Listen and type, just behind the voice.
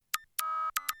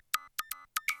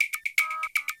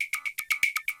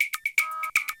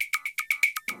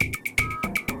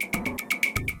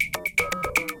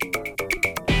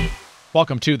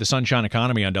Welcome to the Sunshine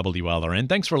Economy on WLRN.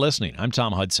 Thanks for listening. I'm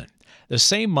Tom Hudson. The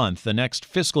same month the next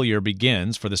fiscal year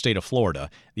begins for the state of Florida,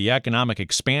 the economic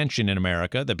expansion in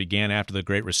America that began after the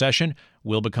Great Recession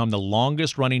will become the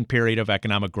longest-running period of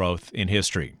economic growth in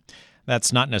history.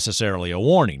 That's not necessarily a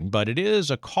warning, but it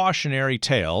is a cautionary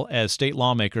tale as state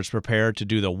lawmakers prepare to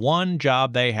do the one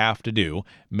job they have to do,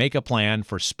 make a plan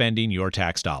for spending your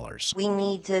tax dollars. We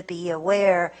need to be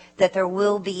aware that there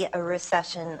will be a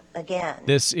recession again.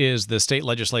 This is the state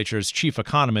legislature's chief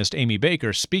economist, Amy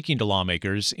Baker, speaking to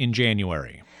lawmakers in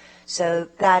January. So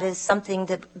that is something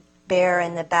to bear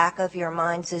in the back of your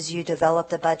minds as you develop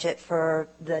the budget for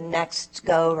the next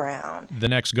go-round. The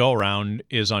next go-round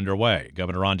is underway.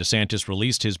 Governor Ron DeSantis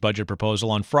released his budget proposal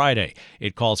on Friday.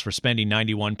 It calls for spending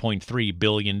 $91.3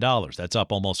 billion. That's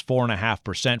up almost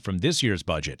 4.5% from this year's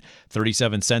budget.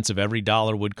 37 cents of every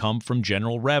dollar would come from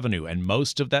general revenue, and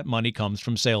most of that money comes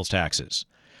from sales taxes.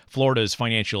 Florida's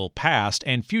financial past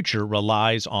and future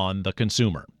relies on the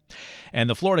consumer. And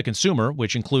the Florida consumer,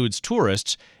 which includes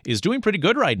tourists, is doing pretty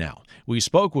good right now. We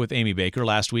spoke with Amy Baker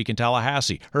last week in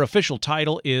Tallahassee. Her official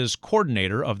title is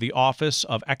Coordinator of the Office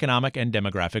of Economic and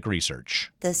Demographic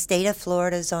Research. The state of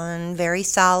Florida is on very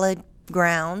solid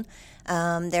ground.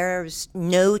 There's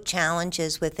no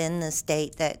challenges within the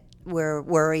state that we're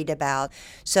worried about.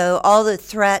 So all the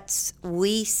threats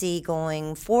we see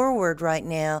going forward right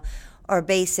now are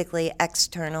basically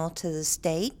external to the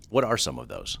state. What are some of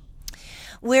those?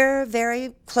 We're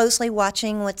very closely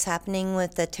watching what's happening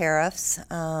with the tariffs.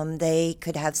 They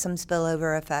could have some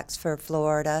spillover effects for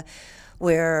Florida.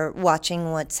 We're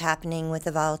watching what's happening with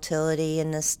the volatility in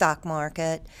the stock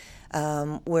market.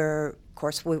 We're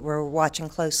watching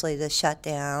closely the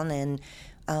shutdown and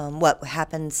what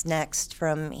happens next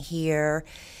from here.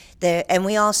 And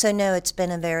we also know it's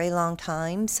been a very long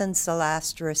time since the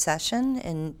last recession,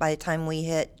 and by the time we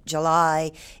hit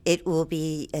July, it will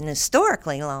be an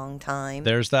historically long time.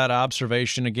 There's that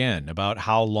observation again about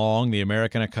how long the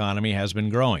American economy has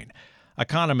been growing.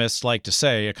 Economists like to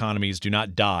say economies do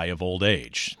not die of old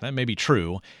age. That may be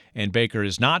true, and Baker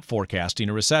is not forecasting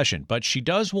a recession, but she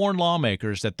does warn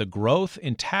lawmakers that the growth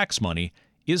in tax money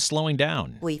is slowing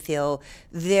down. We feel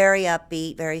very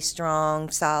upbeat, very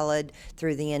strong, solid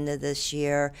through the end of this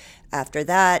year. After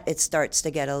that, it starts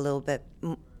to get a little bit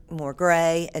more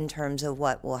gray in terms of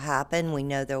what will happen. We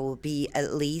know there will be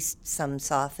at least some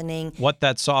softening. What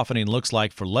that softening looks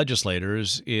like for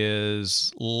legislators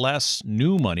is less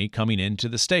new money coming into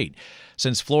the state.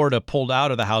 Since Florida pulled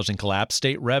out of the housing collapse,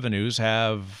 state revenues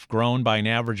have grown by an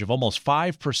average of almost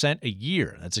 5% a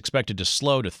year. That's expected to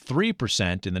slow to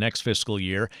 3% in the next fiscal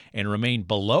year and remain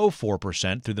below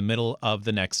 4% through the middle of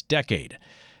the next decade.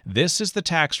 This is the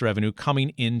tax revenue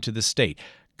coming into the state.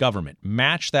 Government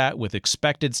match that with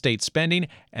expected state spending,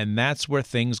 and that's where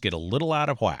things get a little out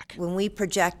of whack. When we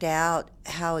project out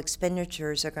how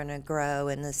expenditures are going to grow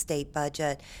in the state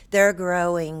budget, they're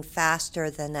growing faster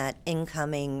than that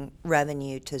incoming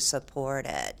revenue to support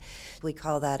it. We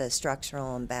call that a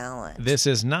structural imbalance. This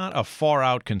is not a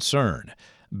far-out concern.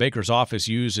 Baker's office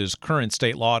uses current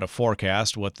state law to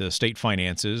forecast what the state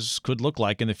finances could look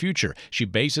like in the future. She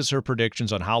bases her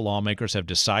predictions on how lawmakers have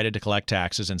decided to collect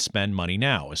taxes and spend money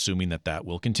now, assuming that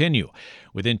will continue.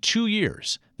 Within 2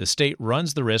 years, the state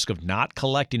runs the risk of not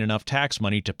collecting enough tax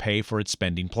money to pay for its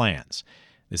spending plans.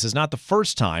 This is not the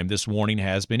first time this warning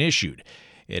has been issued.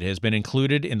 It has been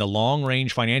included in the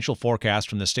long-range financial forecast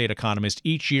from the state economist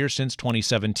each year since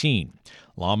 2017.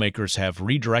 Lawmakers have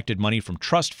redirected money from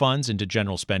trust funds into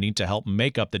general spending to help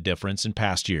make up the difference in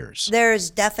past years. There's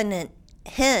definite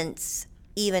hints,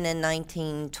 even in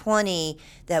 1920,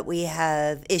 that we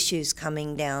have issues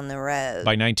coming down the road.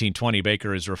 By 1920,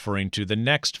 Baker is referring to the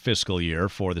next fiscal year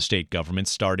for the state government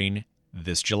starting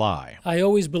this July. I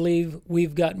always believe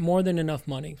we've got more than enough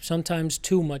money, sometimes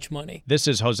too much money. This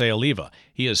is Jose Oliva.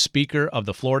 He is Speaker of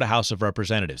the Florida House of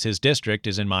Representatives. His district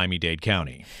is in Miami-Dade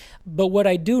County. But what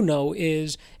I do know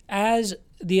is as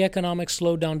the economic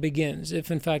slowdown begins,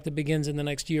 if in fact it begins in the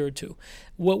next year or two,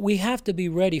 what we have to be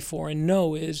ready for and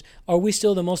know is, are we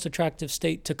still the most attractive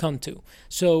state to come to?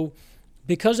 So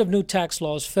because of new tax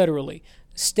laws federally,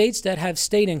 states that have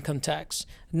state income tax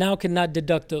now cannot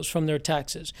deduct those from their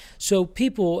taxes. So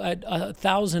people at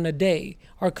 $1,000 a day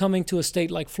are coming to a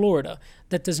state like Florida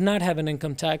that does not have an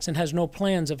income tax and has no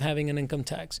plans of having an income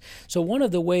tax. So one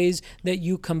of the ways that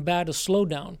you combat a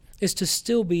slowdown is to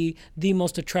still be the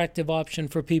most attractive option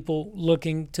for people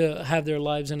looking to have their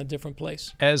lives in a different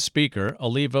place. As Speaker,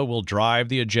 Oliva will drive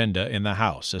the agenda in the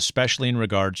House, especially in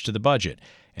regards to the budget,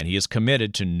 and he is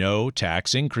committed to no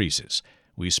tax increases.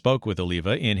 We spoke with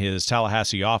Oliva in his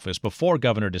Tallahassee office before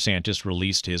Governor DeSantis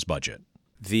released his budget.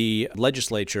 The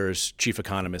legislature's chief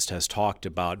economist has talked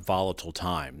about volatile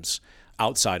times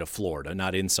outside of Florida,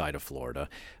 not inside of Florida,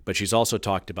 but she's also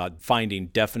talked about finding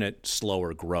definite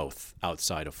slower growth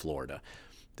outside of Florida.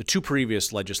 The two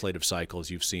previous legislative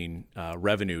cycles, you've seen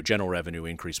general revenue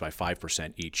increase by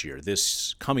 5% each year.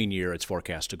 This coming year, it's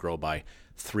forecast to grow by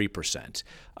 3%.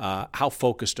 How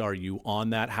focused are you on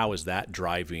that? How is that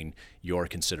driving your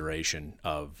consideration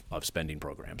of spending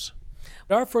programs?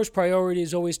 Our first priority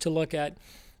is always to look at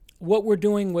what we're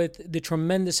doing with the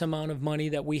tremendous amount of money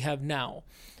that we have now.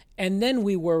 And then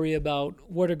we worry about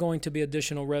what are going to be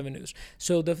additional revenues.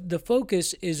 So the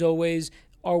focus is always,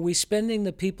 are we spending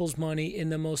the people's money in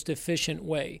the most efficient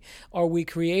way? Are we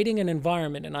creating an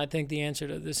environment, and I think the answer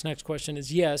to this next question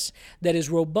is yes, that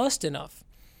is robust enough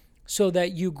so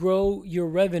that you grow your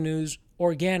revenues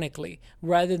organically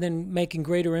rather than making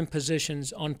greater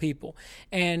impositions on people.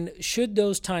 And should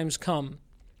those times come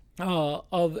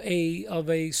of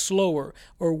a slower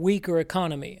or weaker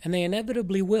economy, and they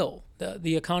inevitably will.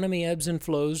 The economy ebbs and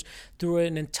flows through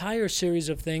an entire series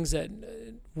of things that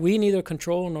we neither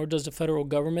control nor does the federal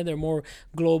government. They're more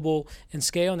global in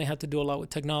scale, and they have to do a lot with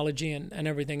technology and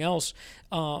everything else.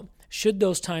 Should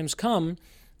those times come,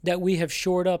 that we have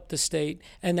shored up the state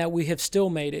and that we have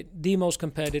still made it the most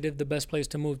competitive, the best place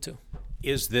to move to.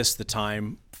 Is this the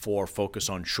time for focus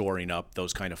on shoring up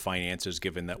those kind of finances,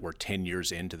 given that we're 10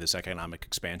 years into this economic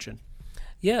expansion?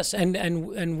 Yes,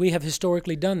 and we have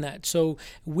historically done that. So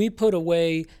we put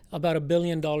away about $1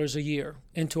 billion a year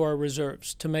into our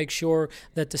reserves to make sure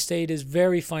that the state is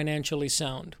very financially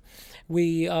sound.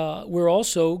 We're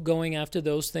also going after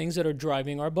those things that are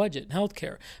driving our budget,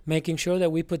 healthcare, making sure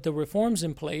that we put the reforms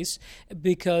in place,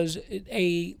 because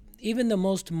even the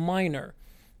most minor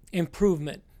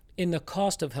improvement in the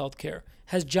cost of healthcare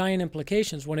has giant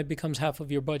implications when it becomes half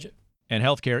of your budget. And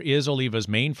healthcare is Oliva's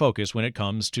main focus when it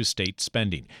comes to state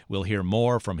spending. We'll hear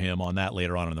more from him on that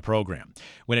later on in the program.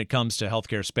 When it comes to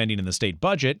healthcare spending in the state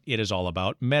budget, it is all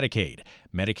about Medicaid.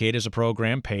 Medicaid is a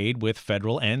program paid with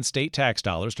federal and state tax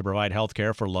dollars to provide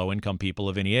healthcare for low-income people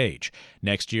of any age.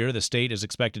 Next year, the state is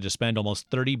expected to spend almost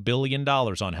 $30 billion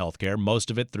on healthcare, most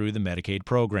of it through the Medicaid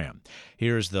program.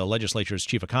 Here's the legislature's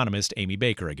chief economist, Amy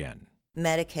Baker, again.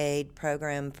 Medicaid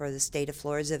program for the state of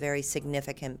Florida is a very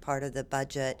significant part of the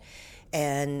budget,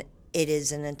 and it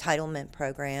is an entitlement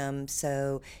program,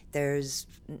 so there's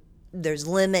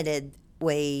limited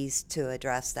ways to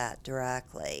address that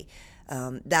directly.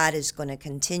 That is going to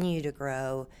continue to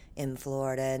grow in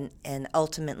Florida, and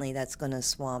ultimately that's going to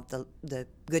swamp the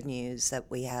good news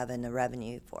that we have in the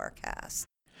revenue forecast.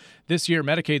 This year,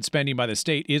 Medicaid spending by the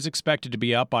state is expected to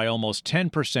be up by almost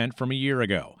 10% from a year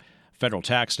ago. Federal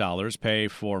tax dollars pay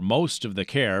for most of the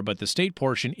care, but the state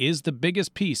portion is the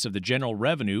biggest piece of the general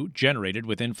revenue generated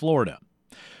within Florida.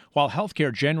 While health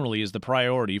care generally is the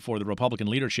priority for the Republican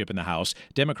leadership in the House,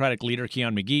 Democratic leader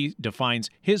Keion McGee defines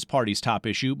his party's top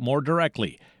issue more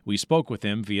directly. We spoke with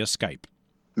him via Skype.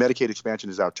 Medicaid expansion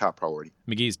is our top priority.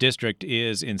 McGee's district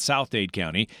is in South Dade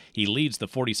County. He leads the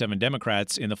 47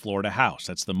 Democrats in the Florida House.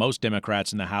 That's the most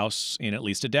Democrats in the House in at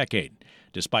least a decade.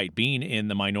 Despite being in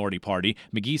the minority party,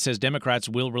 McGee says Democrats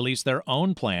will release their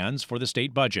own plans for the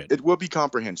state budget. It will be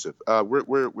comprehensive.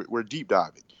 We're deep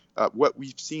diving. What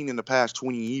we've seen in the past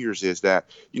 20 years is that,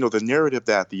 the narrative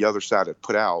that the other side have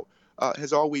put out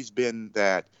has always been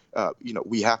that,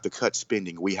 we have to cut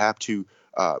spending. We have to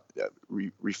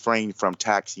refrain from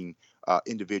taxing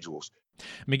individuals.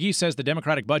 McGee says the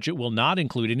Democratic budget will not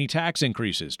include any tax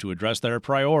increases to address their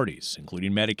priorities,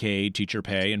 including Medicaid, teacher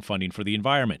pay, and funding for the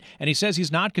environment. And he says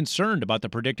he's not concerned about the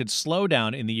predicted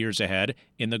slowdown in the years ahead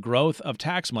in the growth of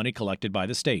tax money collected by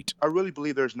the state. I really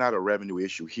believe there's not a revenue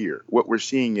issue here. What we're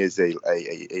seeing is a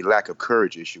lack of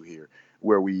courage issue here,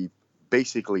 where we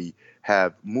basically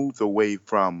have moved away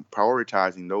from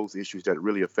prioritizing those issues that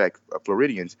really affect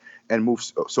Floridians and move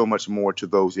so much more to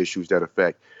those issues that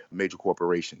affect major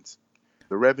corporations.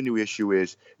 The revenue issue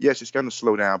is, yes, it's going to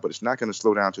slow down, but it's not going to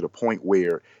slow down to the point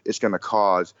where it's going to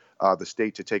cause the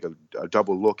state to take a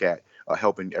double look at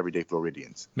helping everyday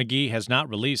Floridians. McGee has not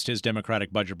released his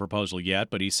Democratic budget proposal yet,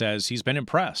 but he says he's been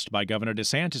impressed by Governor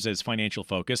DeSantis' financial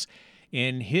focus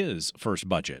in his first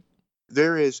budget.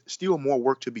 There is still more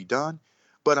work to be done,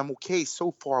 but I'm okay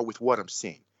so far with what I'm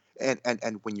seeing. And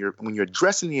when you're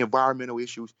addressing the environmental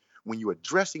issues, when you're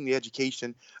addressing the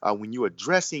education, when you're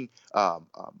addressing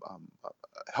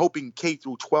helping K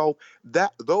through 12,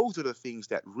 those are the things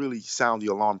that really sound the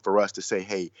alarm for us to say,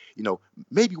 hey,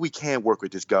 maybe we can work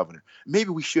with this governor.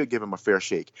 Maybe we should give him a fair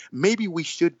shake. Maybe we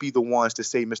should be the ones to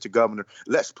say, Mr. Governor,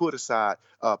 let's put aside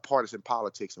partisan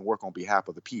politics and work on behalf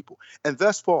of the people. And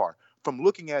thus far, from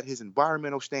looking at his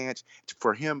environmental stance,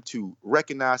 for him to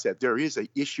recognize that there is an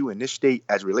issue in this state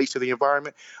as it relates to the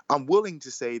environment, I'm willing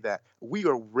to say that we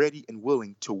are ready and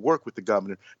willing to work with the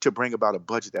governor to bring about a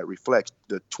budget that reflects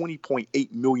the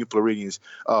 20.8 million Floridians'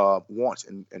 wants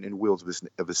and wills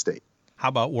of the state. How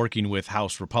about working with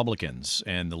House Republicans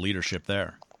and the leadership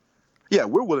there? Yeah,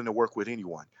 we're willing to work with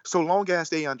anyone, so long as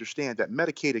they understand that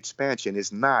Medicaid expansion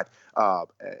is not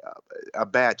a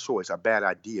bad choice, a bad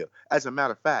idea. As a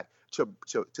matter of fact,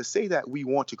 to say that we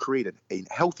want to create a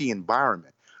healthy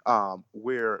environment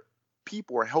where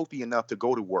people are healthy enough to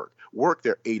go to work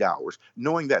their 8 hours,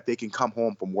 knowing that they can come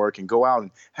home from work and go out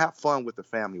and have fun with the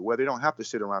family, where they don't have to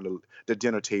sit around the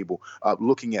dinner table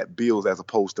looking at bills as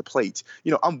opposed to plates.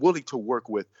 I'm willing to work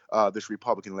with this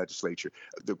Republican legislature.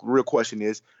 The real question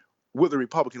is, will the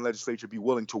Republican legislature be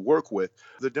willing to work with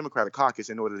the Democratic caucus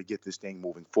in order to get this thing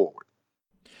moving forward?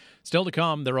 Still to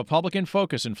come, the Republican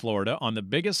focus in Florida on the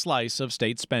biggest slice of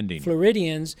state spending.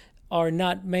 Floridians are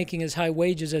not making as high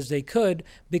wages as they could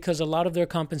because a lot of their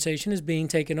compensation is being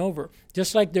taken over.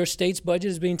 Just like their state's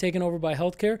budget is being taken over by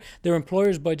healthcare, their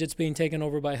employer's budget's being taken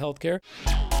over by healthcare.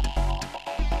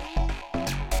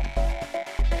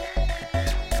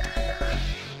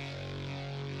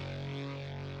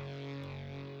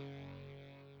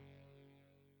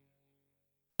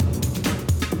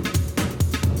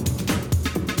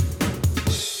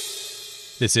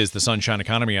 This is the Sunshine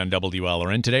Economy on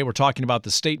WLRN. Today we're talking about the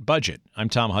state budget. I'm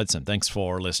Tom Hudson. Thanks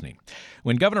for listening.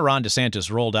 When Governor Ron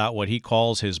DeSantis rolled out what he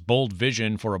calls his bold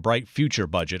vision for a bright future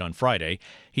budget on Friday,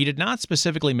 he did not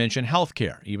specifically mention health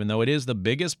care, even though it is the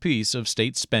biggest piece of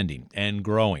state spending and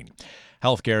growing.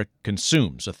 Healthcare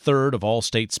consumes a third of all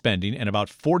state spending and about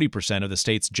 40% of the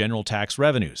state's general tax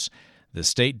revenues. The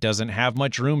state doesn't have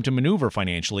much room to maneuver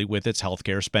financially with its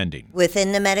healthcare spending.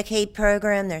 Within the Medicaid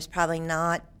program, there's probably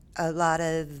not a lot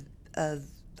of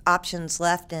options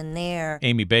left in there.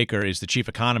 Amy Baker is the chief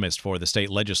economist for the state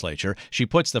legislature. She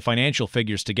puts the financial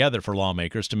figures together for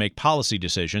lawmakers to make policy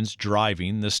decisions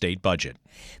driving the state budget.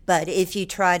 But if you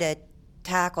try to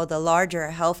tackle the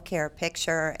larger healthcare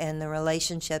picture and the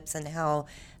relationships and how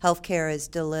healthcare is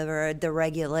delivered, the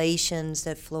regulations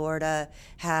that Florida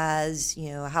has,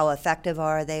 how effective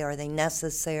are they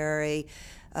necessary?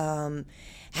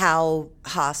 How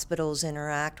hospitals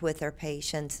interact with their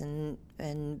patients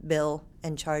and bill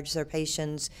and charge their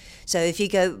patients. So if you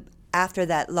go after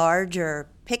that larger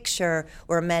picture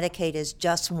where Medicaid is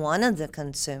just one of the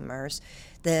consumers,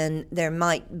 then there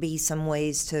might be some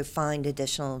ways to find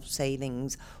additional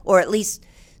savings or at least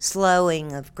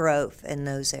slowing of growth in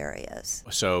those areas.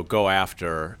 So go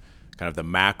after kind of the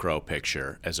macro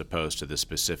picture as opposed to the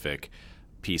specific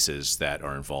pieces that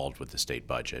are involved with the state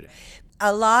budget.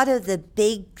 A lot of the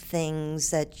big things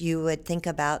that you would think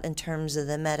about in terms of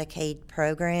the Medicaid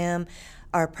program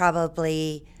are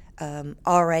probably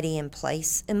already in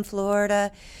place in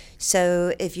Florida.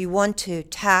 So if you want to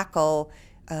tackle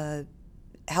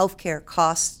healthcare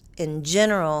costs in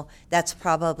general, that's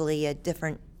probably a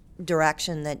different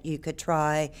direction that you could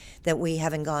try, that we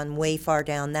haven't gone way far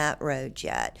down that road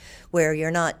yet, where you're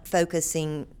not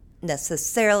focusing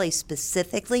necessarily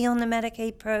specifically on the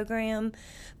Medicaid program,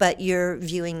 but you're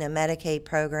viewing the Medicaid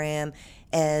program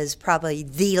as probably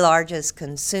the largest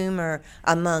consumer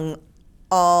among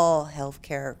all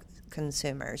healthcare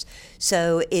consumers.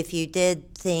 So if you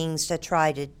did things to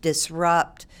try to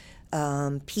disrupt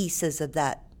pieces of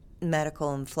that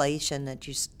medical inflation that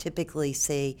you typically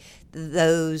see,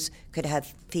 those could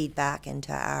have feedback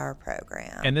into our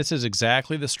program. And this is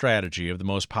exactly the strategy of the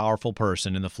most powerful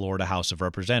person in the Florida House of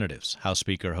Representatives, House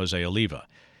Speaker Jose Oliva.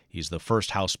 He's the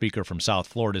first House Speaker from South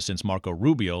Florida since Marco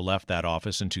Rubio left that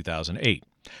office in 2008.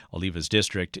 Oliva's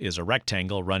district is a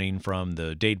rectangle running from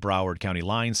the Dade-Broward County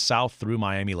line south through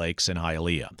Miami Lakes and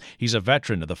Hialeah. He's a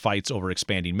veteran of the fights over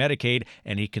expanding Medicaid,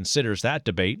 and he considers that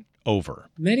debate over.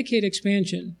 Medicaid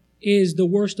expansion is the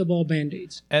worst of all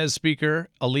Band-Aids. As Speaker,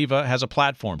 Oliva has a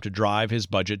platform to drive his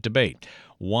budget debate.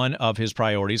 One of his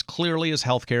priorities clearly is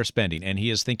health care spending, and he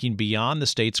is thinking beyond the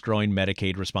state's growing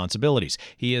Medicaid responsibilities.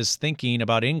 He is thinking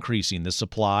about increasing the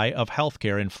supply of health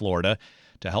care in Florida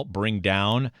to help bring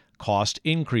down cost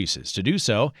increases. To do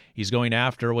so, he's going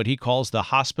after what he calls the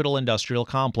hospital industrial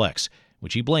complex,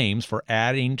 which he blames for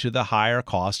adding to the higher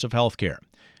cost of health care.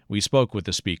 We spoke with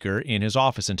the Speaker in his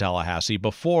office in Tallahassee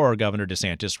before Governor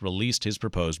DeSantis released his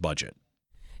proposed budget.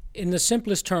 In the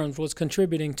simplest terms, what's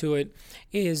contributing to it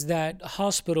is that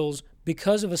hospitals,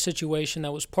 because of a situation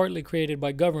that was partly created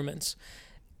by governments,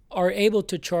 are able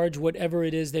to charge whatever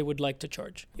it is they would like to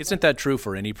charge. Isn't that true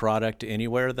for any product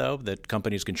anywhere, though, that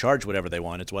companies can charge whatever they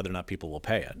want? It's whether or not people will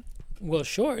pay it. Well,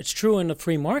 sure. It's true in the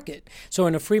free market. So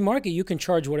in a free market, you can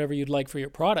charge whatever you'd like for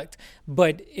your product.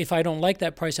 But if I don't like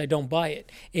that price, I don't buy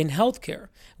it. In healthcare,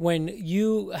 when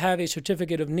you have a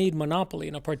certificate of need monopoly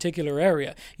in a particular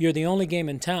area, you're the only game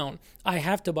in town, I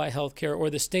have to buy healthcare or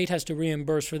the state has to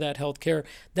reimburse for that healthcare.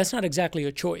 That's not exactly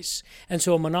a choice. And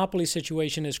so a monopoly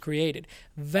situation is created.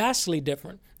 Vastly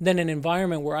different than an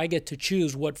environment where I get to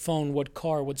choose what phone, what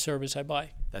car, what service I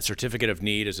buy. That certificate of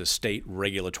need is a state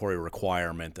regulatory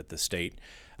requirement that the state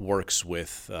works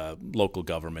with local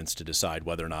governments to decide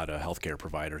whether or not a healthcare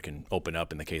provider can open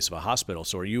up in the case of a hospital.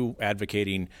 So are you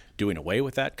advocating doing away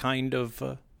with that kind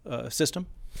of system?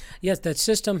 Yes, that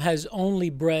system has only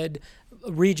bred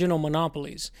regional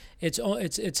monopolies. It's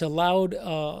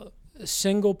allowed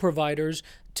single providers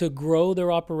to grow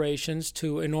their operations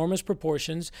to enormous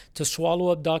proportions, to swallow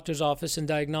up doctor's office and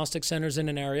diagnostic centers in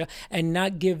an area, and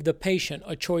not give the patient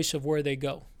a choice of where they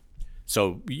go.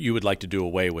 So you would like to do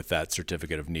away with that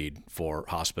certificate of need for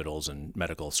hospitals and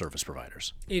medical service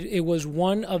providers? It was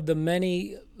one of the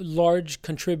many large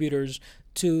contributors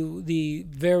to the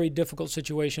very difficult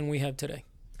situation we have today.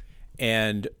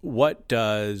 And what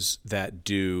does that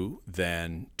do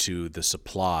then to the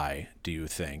supply, do you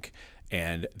think,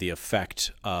 and the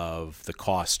effect of the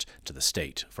cost to the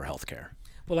state for healthcare?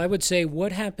 Well, I would say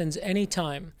what happens any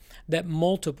time that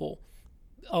multiple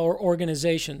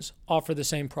organizations offer the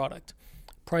same product?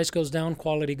 Price goes down,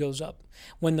 quality goes up.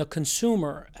 When the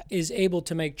consumer is able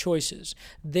to make choices,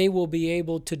 they will be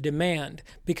able to demand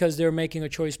because they're making a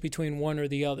choice between one or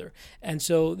the other. And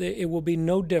so it will be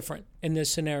no different in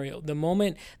this scenario. The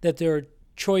moment that there are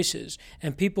choices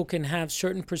and people can have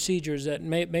certain procedures that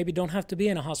maybe don't have to be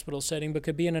in a hospital setting but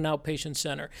could be in an outpatient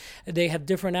center. They have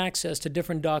different access to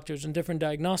different doctors and different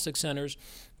diagnostic centers.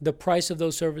 The price of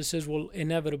those services will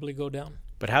inevitably go down.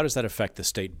 But how does that affect the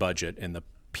state budget and the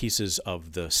pieces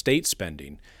of the state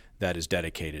spending that is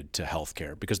dedicated to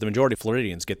healthcare? Because the majority of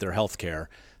Floridians get their healthcare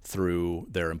through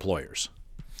their employers.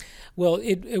 Well,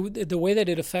 the way that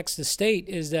it affects the state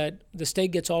is that the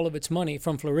state gets all of its money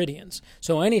from Floridians.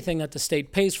 So anything that the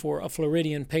state pays for, a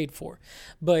Floridian paid for.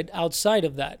 But outside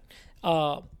of that,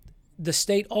 the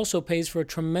state also pays for a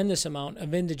tremendous amount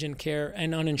of indigent care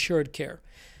and uninsured care.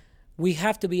 We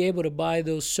have to be able to buy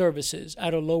those services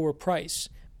at a lower price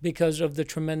because of the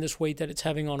tremendous weight that it's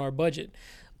having on our budget.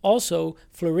 Also,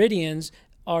 Floridians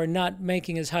are not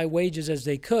making as high wages as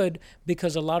they could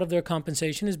because a lot of their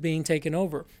compensation is being taken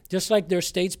over. Just like their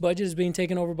state's budget is being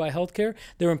taken over by healthcare,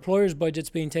 their employer's budget's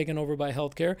being taken over by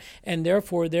healthcare, and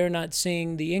therefore they're not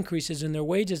seeing the increases in their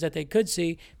wages that they could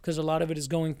see because a lot of it is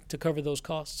going to cover those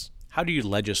costs. How do you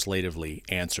legislatively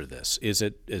answer this? Is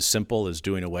it as simple as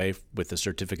doing away with the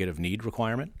certificate of need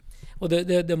requirement? Well,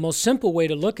 the most simple way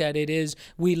to look at it is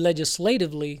we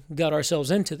legislatively got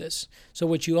ourselves into this. So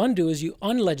what you undo is you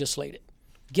unlegislate it.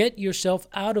 Get yourself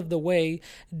out of the way.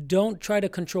 Don't try to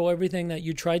control everything that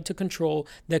you tried to control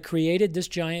that created this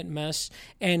giant mess,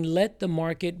 and let the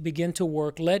market begin to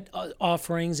work. Let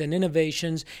offerings and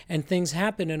innovations and things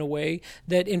happen in a way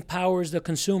that empowers the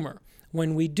consumer.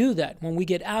 When we do that, when we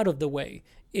get out of the way,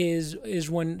 is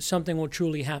when something will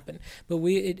truly happen. But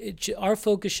our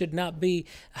focus should not be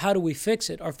how do we fix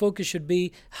it. Our focus should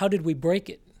be how did we break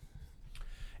it.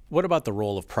 What about the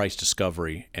role of price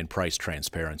discovery and price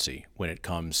transparency when it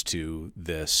comes to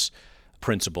this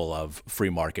principle of free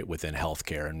market within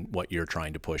healthcare and what you're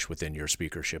trying to push within your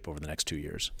speakership over the next 2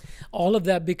 years? All of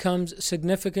that becomes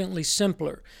significantly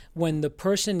simpler when the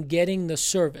person getting the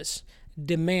service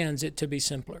demands it to be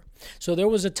simpler. So there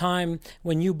was a time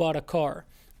when you bought a car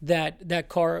that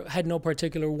car had no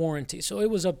particular warranty. So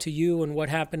it was up to you and what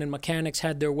happened, and mechanics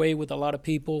had their way with a lot of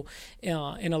people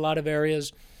in a lot of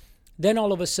areas. Then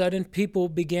all of a sudden, people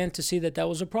began to see that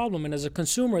was a problem. And as a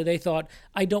consumer, they thought,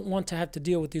 I don't want to have to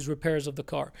deal with these repairs of the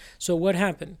car. So what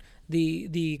happened?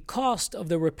 The cost of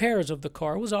the repairs of the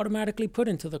car was automatically put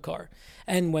into the car.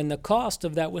 And when the cost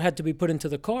of that had to be put into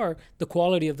the car, the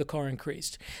quality of the car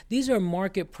increased. These are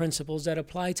market principles that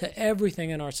apply to everything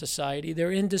in our society.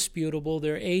 They're indisputable,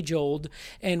 they're age-old,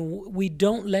 and we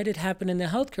don't let it happen in the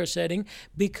healthcare setting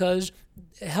because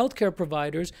healthcare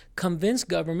providers convince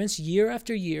governments year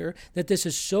after year that this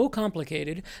is so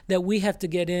complicated that we have to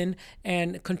get in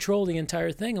and control the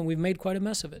entire thing, and we've made quite a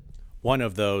mess of it. One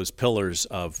of those pillars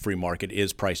of free market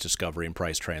is price discovery and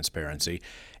price transparency.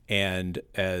 And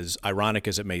as ironic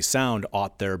as it may sound,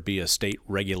 ought there be a state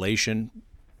regulation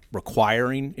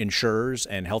requiring insurers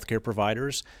and healthcare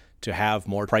providers to have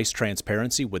more price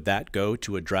transparency? Would that go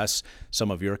to address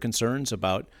some of your concerns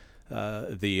about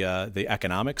the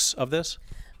economics of this?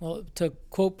 Well, to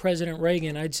quote President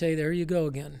Reagan, I'd say there you go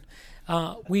again.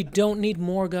 We don't need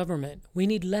more government. We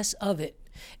need less of it.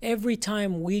 Every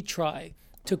time we try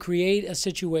to create a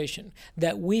situation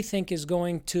that we think is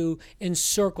going to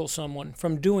encircle someone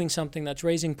from doing something that's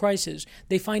raising prices,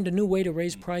 they find a new way to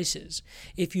raise prices.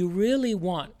 If you really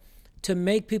want to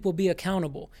make people be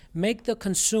accountable, make the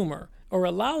consumer or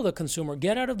allow the consumer,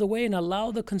 get out of the way and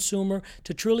allow the consumer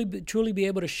to truly be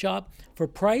able to shop for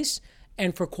price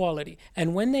and for quality.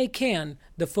 And when they can,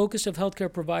 the focus of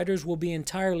healthcare providers will be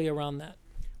entirely around that.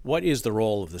 What is the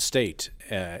role of the state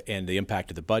and the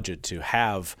impact of the budget to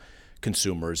have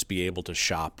consumers be able to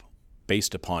shop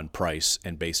based upon price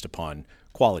and based upon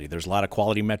quality? There's a lot of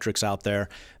quality metrics out there.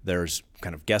 There's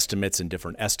kind of guesstimates and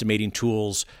different estimating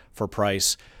tools for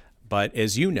price. But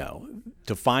as you know,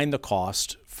 to find the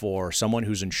cost for someone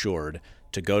who's insured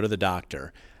to go to the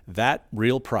doctor, that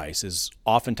real price is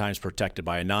oftentimes protected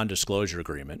by a non-disclosure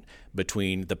agreement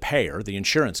between the payer, the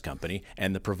insurance company,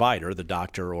 and the provider, the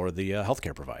doctor or the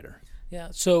healthcare provider. Yeah,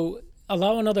 so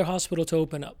allow another hospital to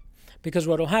open up. Because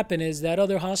what will happen is that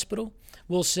other hospital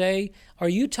will say, are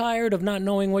you tired of not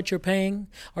knowing what you're paying?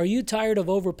 Are you tired of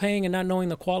overpaying and not knowing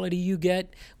the quality you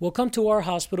get? Well, come to our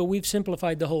hospital. We've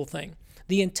simplified the whole thing.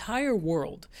 The entire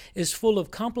world is full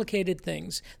of complicated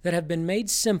things that have been made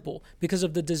simple because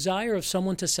of the desire of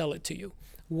someone to sell it to you.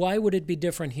 Why would it be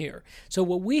different here? So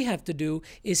what we have to do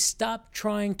is stop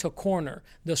trying to corner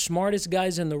the smartest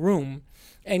guys in the room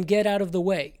and get out of the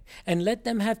way and let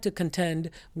them have to contend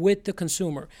with the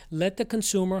consumer. Let the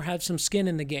consumer have some skin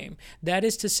in the game. That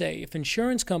is to say, if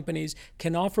insurance companies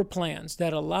can offer plans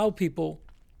that allow people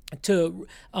to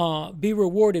be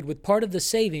rewarded with part of the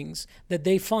savings that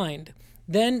they find,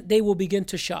 then they will begin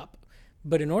to shop.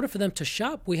 But in order for them to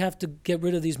shop, we have to get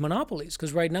rid of these monopolies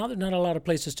because right now there's not a lot of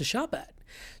places to shop at.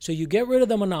 So you get rid of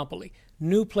the monopoly,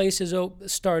 new places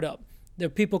start up. There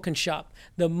people can shop.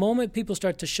 The moment people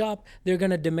start to shop, they're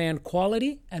going to demand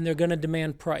quality and they're going to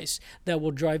demand price. That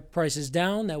will drive prices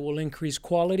down, that will increase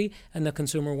quality, and the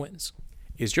consumer wins.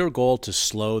 Is your goal to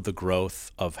slow the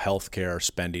growth of healthcare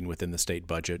spending within the state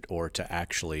budget or to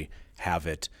actually have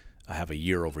it have a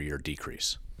year-over-year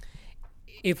decrease?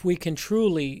 If we can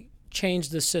truly change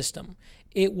the system,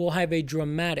 it will have a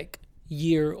dramatic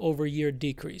year-over-year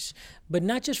decrease. But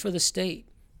not just for the state.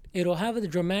 It'll have a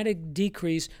dramatic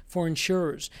decrease for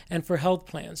insurers and for health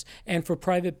plans and for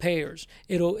private payers.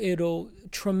 It'll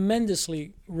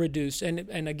tremendously reduce.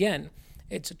 And again,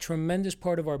 it's a tremendous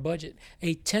part of our budget.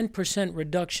 A 10%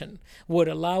 reduction would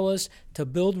allow us to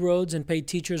build roads and pay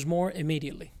teachers more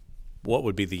immediately. What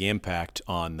would be the impact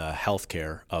on the health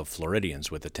care of Floridians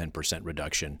with a 10%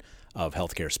 reduction of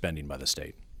health care spending by the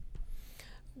state?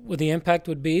 Well, the impact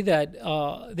would be that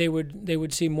they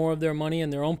would see more of their money in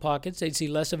their own pockets. They'd see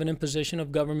less of an imposition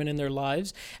of government in their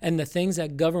lives. And the things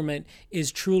that government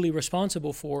is truly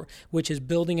responsible for, which is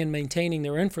building and maintaining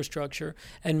their infrastructure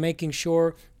and making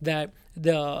sure that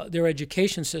their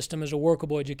education system is a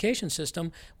workable education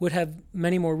system, would have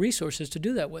many more resources to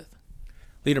do that with.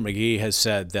 Leader McGee has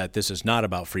said that this is not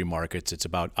about free markets, it's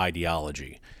about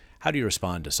ideology. How do you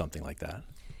respond to something like that?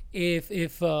 If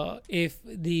the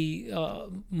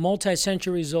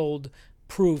multi-centuries old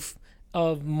proof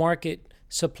of market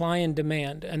supply and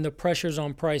demand and the pressures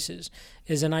on prices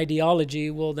is an ideology,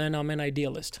 well, then I'm an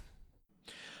idealist.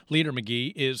 Leader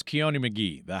McGee is Keone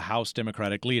McGee, the House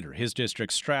Democratic leader. His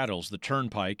district straddles the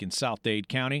turnpike in South Dade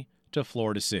County to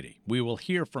Florida City. We will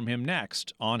hear from him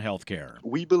next on healthcare.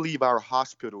 We believe our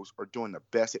hospitals are doing the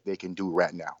best that they can do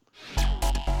right now.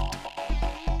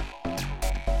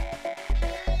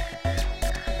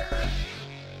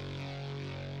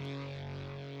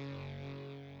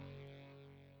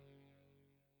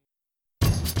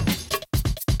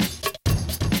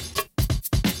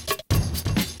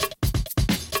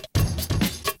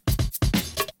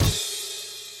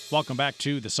 Welcome back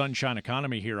to the Sunshine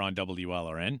Economy here on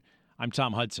WLRN. I'm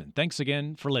Tom Hudson. Thanks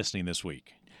again for listening this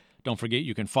week. Don't forget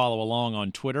you can follow along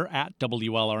on Twitter at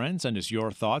WLRN. Send us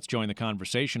your thoughts. Join the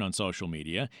conversation on social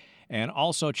media. And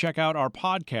also check out our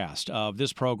podcast of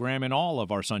this program and all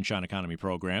of our Sunshine Economy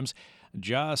programs.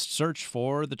 Just search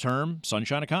for the term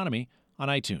Sunshine Economy on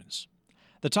iTunes.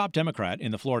 The top Democrat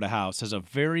in the Florida House has a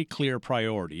very clear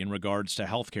priority in regards to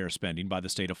health care spending by the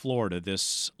state of Florida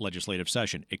this legislative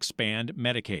session: expand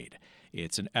Medicaid.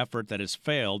 It's an effort that has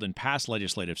failed in past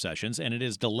legislative sessions, and it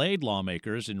has delayed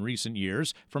lawmakers in recent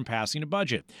years from passing a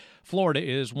budget. Florida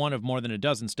is one of more than a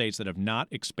dozen states that have not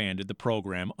expanded the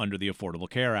program under the Affordable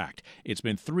Care Act. It's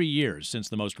been 3 years since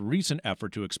the most recent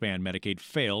effort to expand Medicaid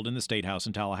failed in the State House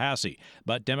in Tallahassee.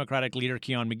 But Democratic leader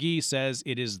Keone McGee says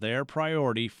it is their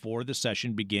priority for the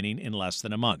session beginning in less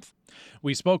than a month.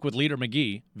 We spoke with Leader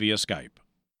McGee via Skype.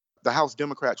 the House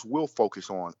Democrats will focus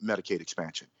on Medicaid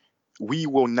expansion. We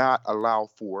will not allow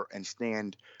for and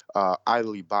stand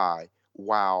idly by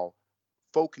while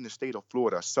folk in the state of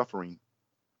Florida are suffering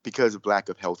because of lack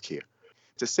of health care.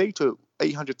 To say to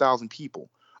 800,000 people,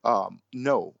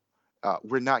 no,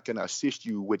 we're not going to assist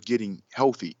you with getting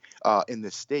healthy in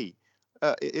this state.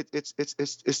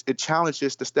 It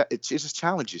challenges it just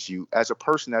challenges you as a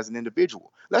person, as an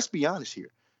individual. Let's be honest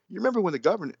here. You remember when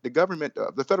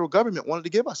the federal government wanted to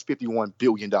give us $51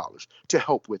 billion to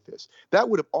help with this. That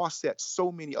would have offset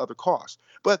so many other costs.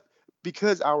 But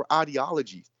because our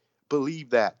ideologies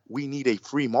believe that we need a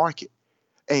free market,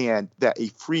 and that a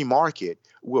free market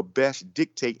will best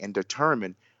dictate and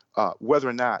determine whether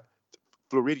or not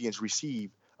Floridians receive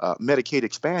Medicaid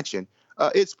expansion,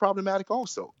 it's problematic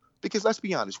also. Because let's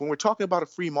be honest, when we're talking about a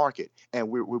free market and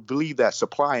we believe that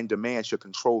supply and demand should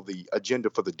control the agenda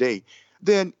for the day,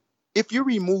 then if you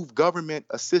remove government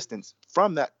assistance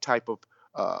from that type of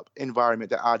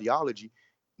environment, that ideology,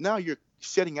 now you're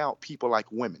shutting out people like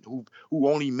women who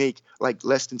only make like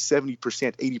less than 70%,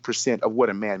 80% of what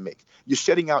a man makes. You're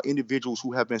shutting out individuals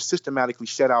who have been systematically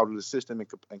shut out of the system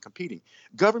and competing.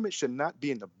 Government should not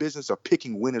be in the business of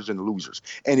picking winners and losers.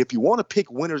 And if you want to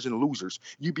pick winners and losers,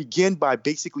 you begin by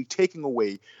basically taking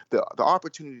away the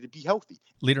opportunity to be healthy.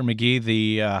 Leader McGee,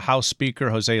 the House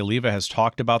Speaker, Jose Oliva, has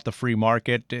talked about the free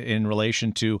market in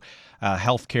relation to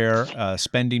health care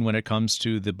spending when it comes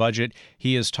to the budget.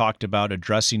 He has talked about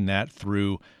addressing that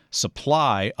through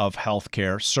supply of health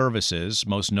care services,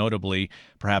 most notably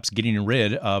perhaps getting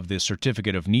rid of the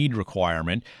certificate of need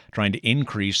requirement, trying to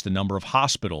increase the number of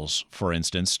hospitals, for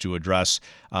instance, to address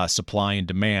supply and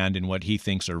demand in what he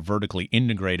thinks are vertically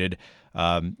integrated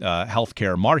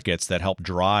healthcare markets that help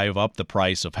drive up the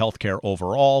price of healthcare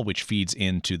overall, which feeds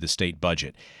into the state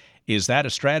budget. Is that a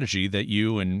strategy that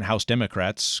you and House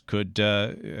Democrats could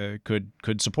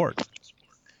support?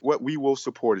 What we will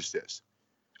support is this.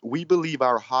 We believe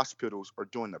our hospitals are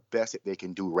doing the best that they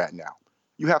can do right now.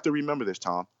 You have to remember this,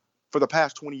 Tom. For the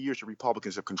past 20 years, the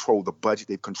Republicans have controlled the budget.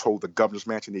 They've controlled the governor's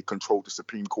mansion. They've controlled the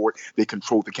Supreme Court. They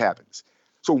controlled the cabinets.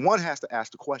 So one has to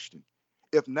ask the question,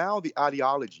 if now the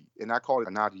ideology, and I call it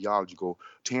an ideological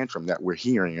tantrum that we're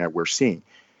hearing, that we're seeing,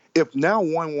 if now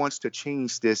one wants to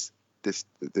change this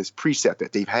precept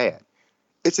that they've had,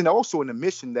 it's also an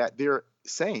admission that they're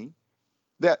saying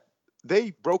that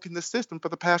they've broken the system for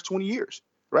the past 20 years,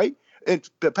 right? In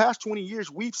the past 20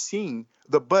 years, we've seen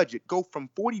the budget go from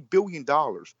 $40 billion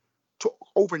to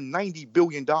over $90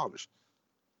 billion.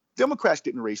 Democrats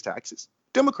didn't raise taxes.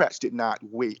 Democrats did not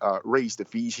raise the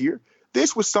fees here.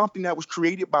 This was something that was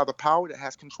created by the power that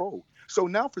has control. So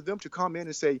now for them to come in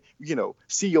and say,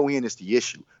 CON is the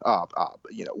issue.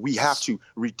 We have to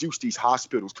reduce these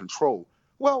hospitals' control.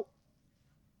 Well,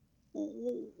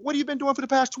 what have you been doing for the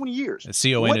past 20 years?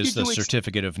 CON is the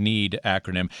Certificate of Need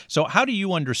acronym. So how do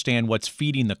you understand what's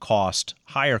feeding the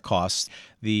higher costs,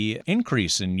 the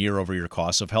increase in year-over-year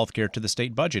costs of healthcare to the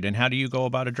state budget, and how do you go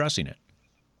about addressing it?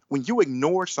 When you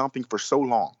ignore something for so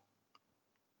long,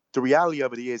 the reality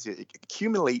of it is it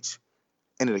accumulates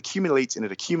and it accumulates and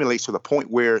it accumulates to the point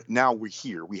where now we're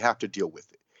here. We have to deal with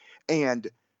it. And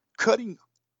cutting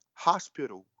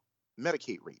hospital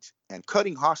Medicaid rates and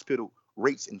cutting hospital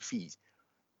rates and fees,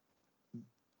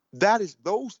 that is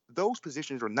those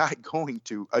positions are not going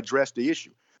to address the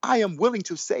issue. I am willing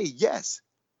to say, yes,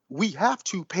 we have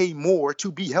to pay more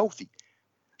to be healthy.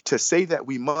 To say that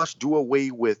we must do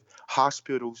away with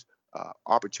hospitals'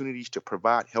 opportunities to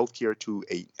provide health care to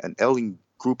an ailing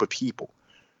group of people,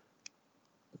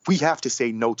 we have to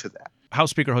say no to that.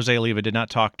 House Speaker Jose Oliva did not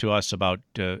talk to us about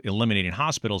eliminating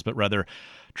hospitals, but rather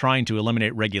trying to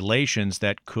eliminate regulations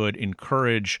that could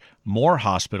encourage more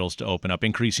hospitals to open up,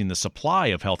 increasing the supply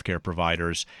of healthcare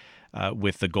providers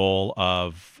with the goal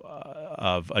of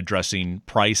addressing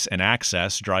price and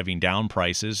access, driving down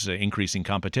prices, increasing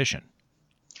competition.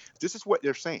 This is what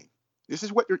they're saying. This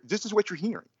is what you're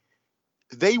hearing.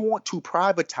 They want to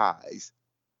privatize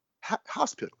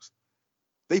hospitals.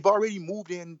 They've already moved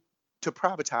in to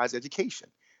privatize education.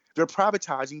 They're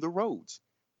privatizing the roads.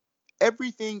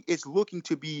 Everything is looking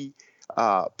to be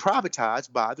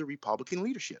privatized by the Republican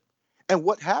leadership. And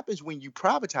what happens when you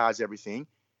privatize everything?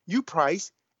 You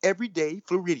price everyday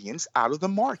Floridians out of the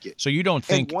market. So you don't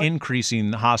think increasing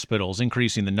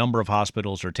the number of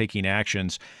hospitals, or taking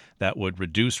actions that would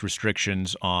reduce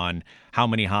restrictions on how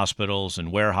many hospitals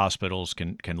and where hospitals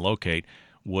can locate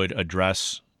would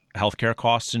address healthcare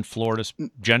costs in Florida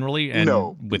generally and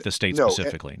with the state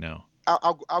specifically? No.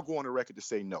 I'll go on the record to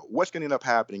say no. What's going to end up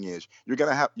happening is you're going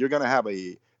to have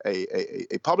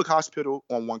a public hospital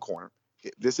on one corner.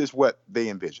 This is what they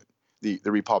envision, the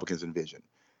Republicans envision.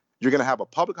 You're going to have a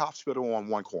public hospital on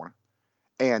one corner,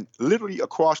 and literally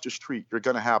across the street, you're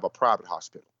going to have a private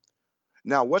hospital.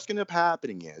 Now, what's going to be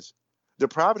happening is the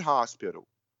private hospital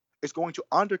is going to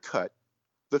undercut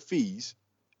the fees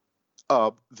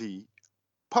of the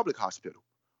public hospital.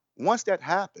 Once that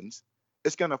happens,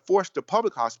 it's going to force the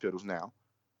public hospitals now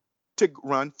to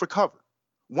run for cover.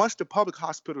 Once the public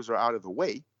hospitals are out of the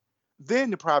way, then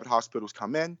the private hospitals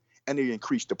come in and they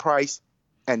increase the price,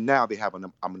 and now they have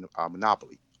a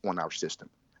monopoly on our system.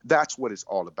 That's what it's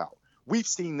all about. We've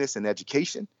seen this in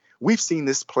education. We've seen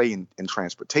this play in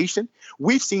transportation.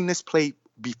 We've seen this play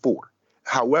before.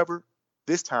 However,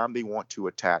 this time they want to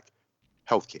attack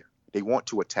healthcare. They want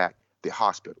to attack the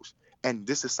hospitals. And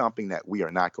this is something that we're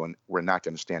not going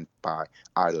to stand by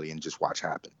idly and just watch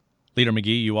happen. Leader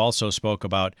McGee, you also spoke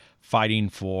about fighting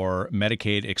for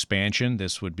Medicaid expansion.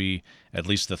 This would be at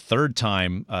least the third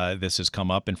time this has come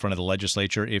up in front of the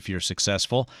legislature if you're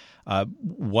successful.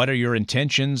 What are your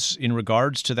intentions in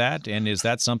regards to that? And is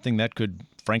that something that could,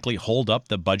 frankly, hold up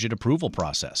the budget approval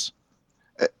process?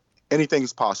 Anything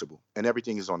is possible, and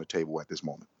everything is on the table at this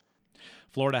moment.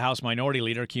 Florida House Minority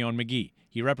Leader Keon McGee.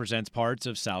 He represents parts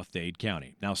of South Dade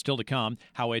County. Now, still to come,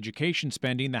 how education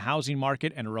spending, the housing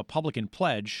market, and a Republican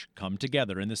pledge come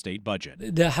together in the state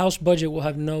budget. The House budget will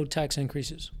have no tax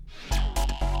increases.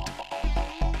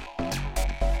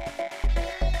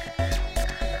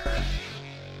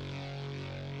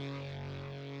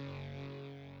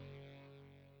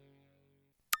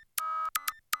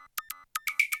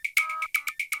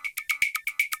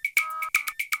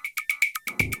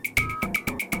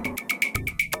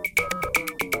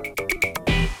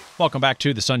 Welcome back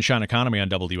to the Sunshine Economy on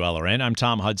WLRN. I'm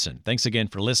Tom Hudson. Thanks again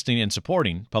for listening and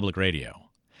supporting public radio.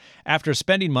 After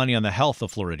spending money on the health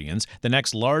of Floridians, the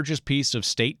next largest piece of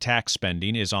state tax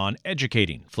spending is on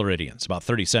educating Floridians. About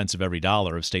 30 cents of every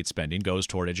dollar of state spending goes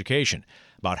toward education.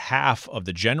 About half of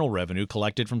the general revenue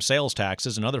collected from sales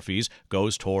taxes and other fees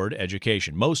goes toward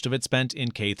education. Most of it spent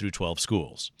in K through 12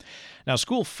 schools. Now,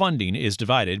 school funding is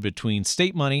divided between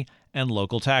state money and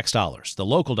local tax dollars. The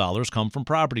local dollars come from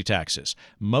property taxes.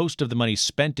 Most of the money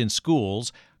spent in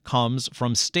schools comes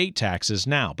from state taxes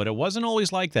now, but it wasn't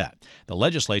always like that. The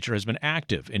legislature has been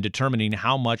active in determining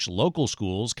how much local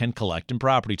schools can collect in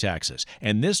property taxes,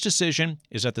 and this decision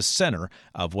is at the center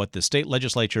of what the state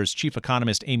legislature's chief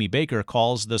economist Amy Baker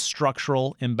calls the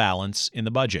structural imbalance in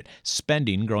the budget,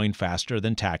 spending growing faster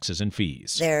than taxes and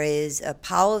fees. There is a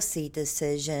policy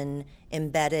decision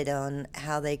embedded on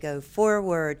how they go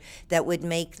forward that would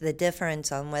make the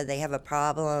difference on whether they have a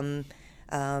problem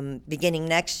beginning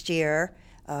next year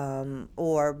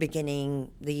or beginning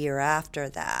the year after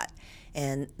that.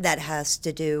 And that has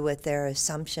to do with their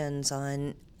assumptions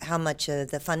on how much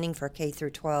of the funding for K through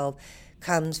 12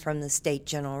 comes from the state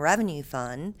general revenue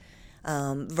fund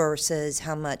versus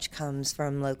how much comes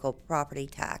from local property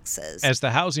taxes. As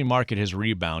the housing market has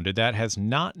rebounded, that has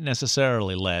not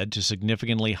necessarily led to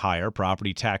significantly higher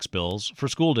property tax bills for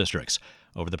school districts.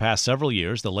 Over the past several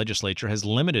years, the legislature has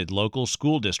limited local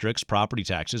school districts' property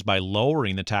taxes by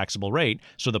lowering the taxable rate,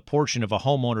 so the portion of a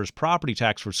homeowner's property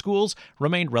tax for schools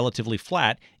remained relatively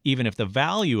flat, even if the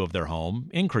value of their home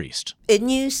increased. It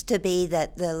used to be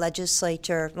that the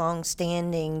legislature,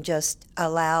 longstanding, just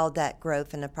allowed that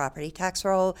growth in the property tax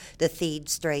roll to feed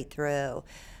straight through.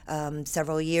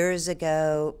 Several years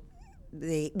ago,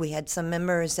 we had some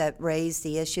members that raised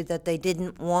the issue that they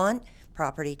didn't want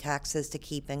property taxes to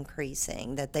keep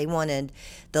increasing, that they wanted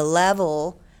the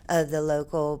level of the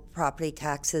local property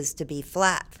taxes to be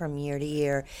flat from year to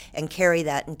year and carry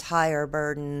that entire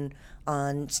burden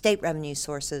on state revenue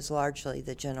sources, largely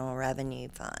the general revenue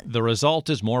fund. The result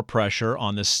is more pressure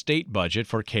on the state budget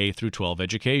for K through 12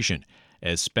 education.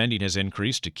 As spending has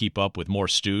increased to keep up with more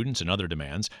students and other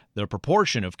demands, the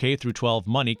proportion of K through 12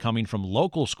 money coming from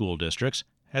local school districts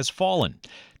has fallen.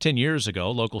 10 years ago,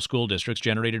 local school districts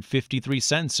generated 53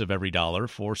 cents of every dollar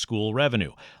for school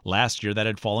revenue. Last year, that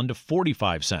had fallen to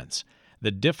 45 cents.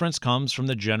 The difference comes from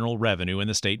the general revenue in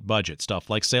the state budget, stuff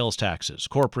like sales taxes,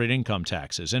 corporate income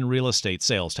taxes, and real estate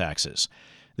sales taxes.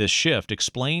 This shift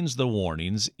explains the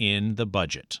warnings in the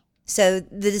budget. So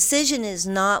the decision is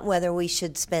not whether we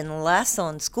should spend less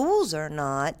on schools or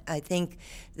not. I think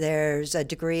there's a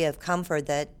degree of comfort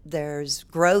that there's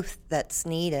growth that's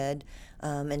needed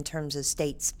in terms of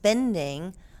state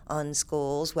spending on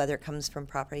schools, whether it comes from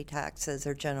property taxes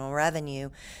or general revenue.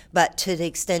 But to the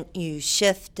extent you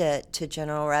shift it to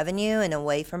general revenue and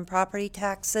away from property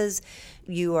taxes,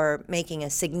 you are making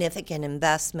a significant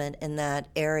investment in that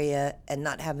area and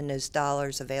not having those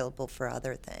dollars available for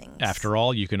other things. After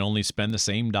all, you can only spend the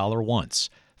same dollar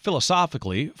once.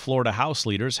 Philosophically, Florida House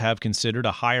leaders have considered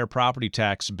a higher property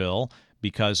tax bill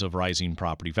because of rising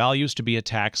property values to be a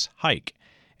tax hike.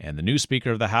 And the new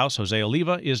Speaker of the House, Jose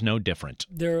Oliva, is no different.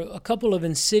 There are a couple of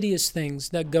insidious things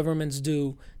that governments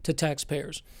do to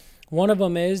taxpayers. One of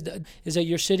them is that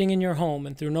you're sitting in your home,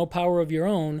 and through no power of your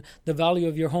own, the value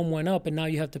of your home went up, and now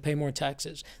you have to pay more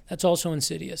taxes. That's also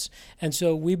insidious. And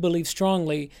so we believe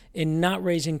strongly in not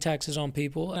raising taxes on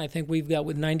people. And I think we've got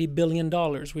with $90 billion,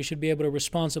 we should be able to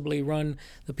responsibly run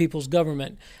the people's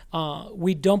government.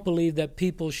 We don't believe that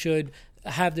people should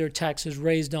have their taxes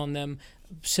raised on them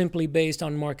simply based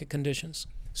on market conditions.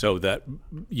 So that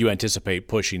you anticipate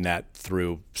pushing that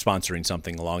through sponsoring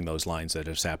something along those lines that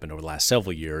has happened over the last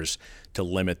several years to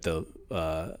limit the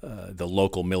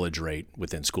local millage rate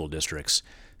within school districts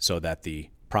so that the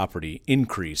property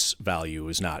increase value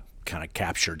is not kind of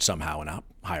captured somehow in a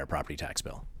higher property tax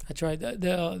bill. That's right.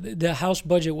 The House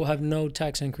budget will have no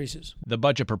tax increases. The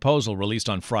budget proposal released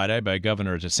on Friday by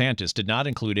Governor DeSantis did not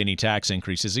include any tax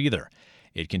increases either.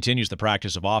 It continues the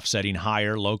practice of offsetting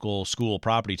higher local school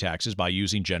property taxes by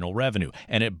using general revenue,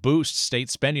 and it boosts state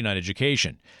spending on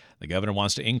education. The governor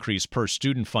wants to increase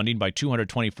per-student funding by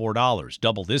 $224,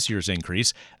 double this year's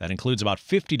increase. That includes about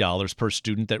 $50 per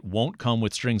student that won't come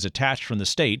with strings attached from the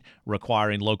state,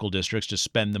 requiring local districts to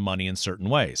spend the money in certain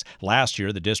ways. Last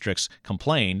year, the districts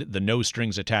complained the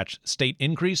no-strings-attached state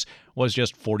increase was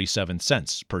just 47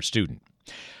 cents per student.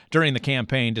 During the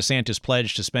campaign, DeSantis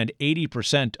pledged to spend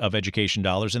 80% of education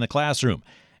dollars in the classroom.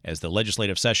 As the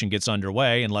legislative session gets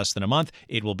underway in less than a month,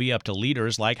 it will be up to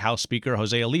leaders like House Speaker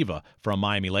Jose Oliva from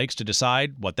Miami Lakes to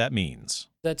decide what that means.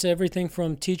 That's everything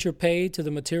from teacher pay to the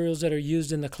materials that are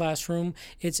used in the classroom.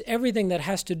 It's everything that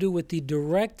has to do with the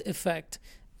direct effect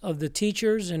of the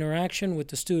teacher's interaction with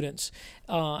the students.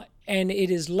 And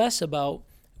it is less about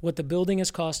what the building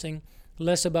is costing,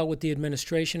 less about what the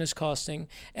administration is costing.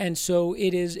 And so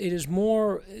it's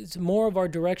more of our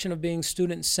direction of being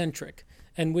student-centric.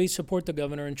 And we support the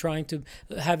governor in trying to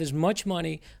have as much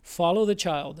money follow the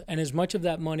child and as much of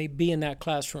that money be in that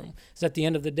classroom. Because at the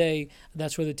end of the day,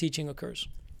 that's where the teaching occurs.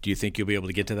 Do you think you'll be able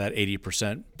to get to that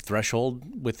 80%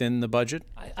 threshold within the budget?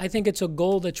 I think it's a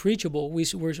goal that's reachable.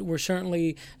 We're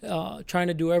certainly trying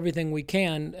to do everything we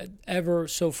can, ever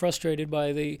so frustrated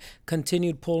by the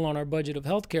continued pull on our budget of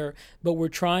healthcare, but we're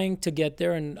trying to get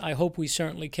there, and I hope we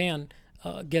certainly can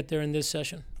get there in this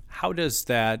session. How does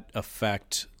that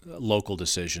affect local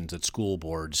decisions that school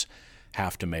boards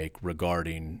have to make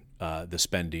regarding the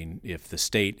spending if the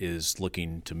state is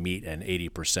looking to meet an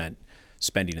 80%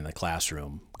 spending in the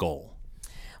classroom goal?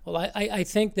 Well, I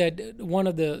think that one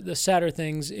of the sadder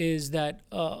things is that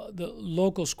the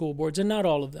local school boards, and not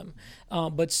all of them,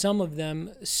 but some of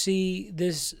them see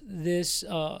the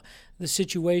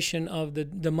situation of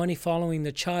the money following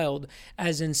the child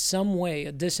as in some way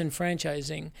a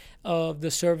disenfranchising of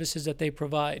the services that they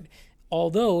provide.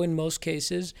 Although in most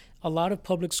cases, a lot of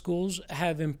public schools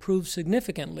have improved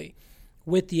significantly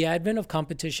with the advent of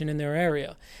competition in their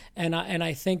area. And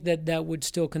I think that would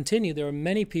still continue. There are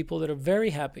many people that are very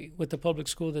happy with the public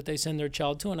school that they send their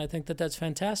child to, and I think that that's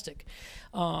fantastic.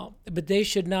 But they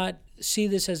should not see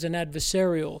this as an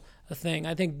adversarial thing.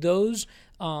 I think those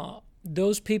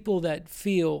people that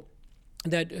feel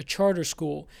that a charter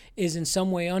school is in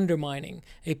some way undermining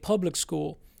a public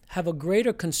school have a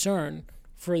greater concern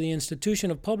for the institution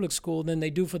of public school than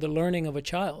they do for the learning of a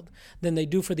child, than they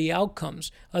do for the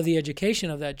outcomes of the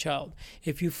education of that child.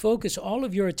 If you focus all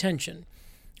of your attention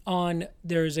on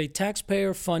there is a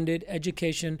taxpayer-funded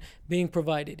education being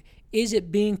provided, is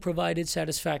it being provided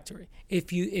satisfactory?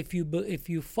 If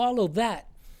you follow that,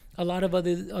 a lot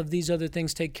of these other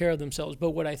things take care of themselves.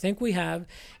 But what I think we have,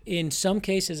 in some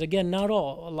cases, again, not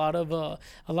all,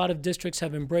 a lot of districts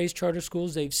have embraced charter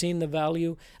schools. They've seen the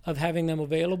value of having them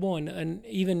available and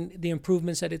even the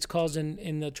improvements that it's caused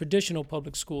in the traditional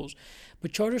public schools.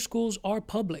 But charter schools are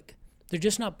public. They're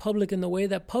just not public in the way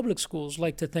that public schools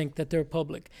like to think that they're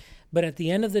public. But at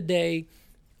the end of the day,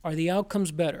 are the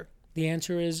outcomes better? The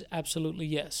answer is absolutely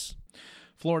yes.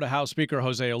 Florida House Speaker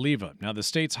Jose Oliva. Now, the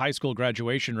state's high school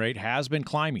graduation rate has been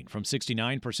climbing from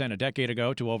 69% a decade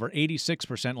ago to over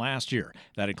 86% last year.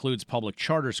 That includes public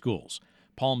charter schools.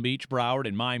 Palm Beach, Broward,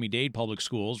 and Miami-Dade public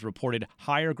schools reported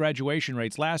higher graduation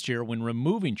rates last year when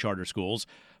removing charter schools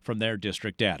from their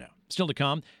district data. Still to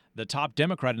come, the top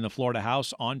Democrat in the Florida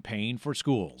House on paying for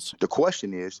schools. The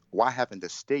question is, why haven't the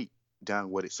state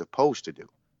done what it's supposed to do?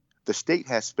 The state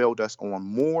has failed us on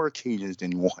more occasions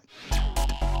than one.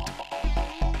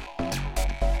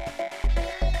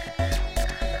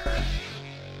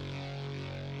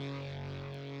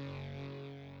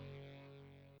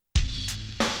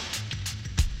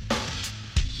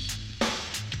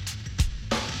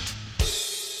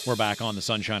 We're back on the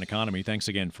Sunshine Economy. Thanks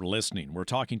again for listening. We're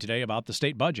talking today about the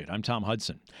state budget. I'm Tom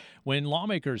Hudson. When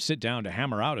lawmakers sit down to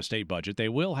hammer out a state budget, they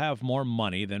will have more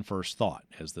money than first thought.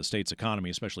 As the state's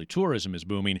economy, especially tourism, is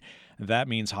booming, that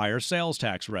means higher sales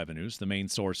tax revenues, the main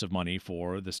source of money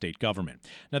for the state government.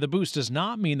 Now, the boost does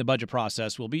not mean the budget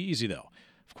process will be easy, though.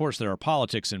 Of course, there are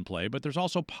politics in play, but there's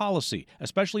also policy,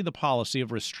 especially the policy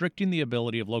of restricting the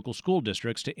ability of local school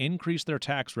districts to increase their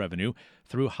tax revenue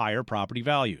through higher property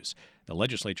values. The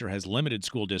legislature has limited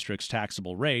school districts'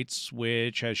 taxable rates,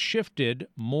 which has shifted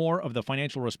more of the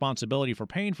financial responsibility for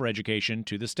paying for education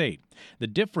to the state. The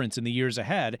difference in the years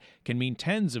ahead can mean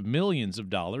tens of millions of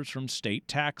dollars from state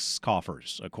tax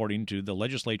coffers, according to the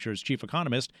legislature's chief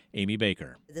economist, Amy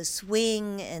Baker. The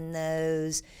swing in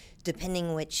those,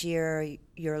 depending which year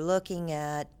you're looking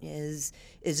at, is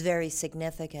very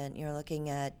significant. You're looking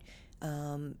at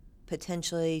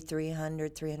potentially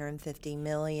 350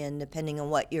 million, depending on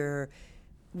what your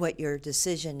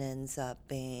decision ends up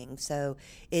being. So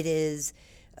it is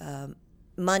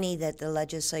money that the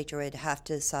legislature would have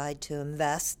to decide to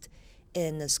invest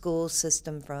in the school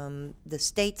system from the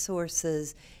state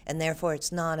sources, and therefore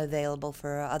it's not available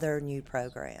for other new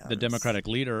programs. The Democratic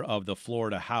leader of the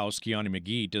Florida House, Keone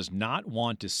McGee, does not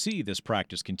want to see this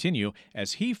practice continue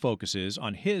as he focuses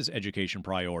on his education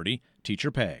priority,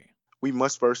 teacher pay. We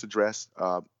must first address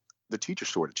the teacher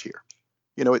shortage here.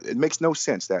 You know, it makes no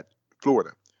sense that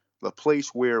Florida, the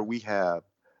place where we have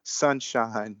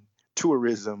sunshine,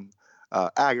 tourism,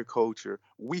 agriculture,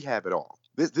 we have it all.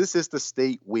 This is the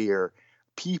state where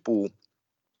people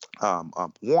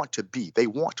want to be. They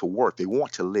want to work. They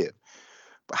want to live.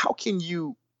 But how can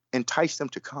you entice them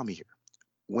to come here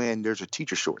when there's a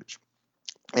teacher shortage?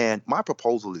 And my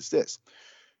proposal is this.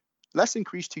 Let's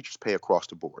increase teachers' pay across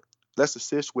the board. Let's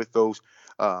assist with those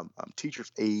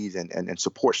teachers' aides and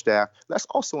support staff. Let's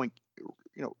also,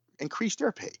 increase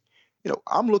their pay.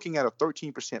 I'm looking at a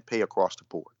 13% pay across the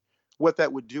board. What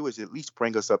that would do is at least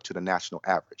bring us up to the national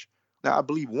average. Now, I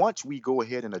believe once we go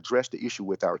ahead and address the issue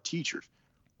with our teachers,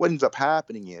 what ends up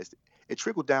happening is it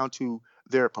trickled down to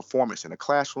their performance in the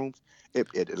classrooms.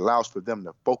 It allows for them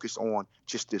to focus on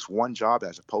just this one job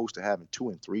as opposed to having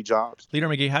 2 and 3 jobs. Leader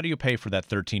McGee, how do you pay for that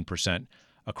 13%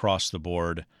 across the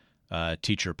board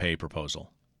teacher pay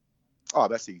proposal? Oh,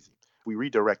 that's easy. We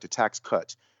redirect the tax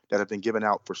cuts that have been given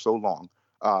out for so long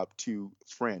to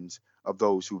friends of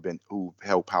those who've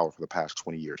held power for the past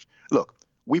 20 years. Look,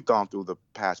 we've gone through the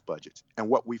past budgets, and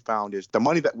what we found is the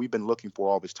money that we've been looking for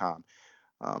all this time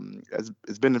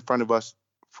has been in front of us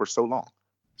for so long.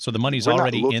 So the money's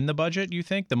already in the budget, you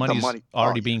think? The money's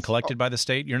already being collected by the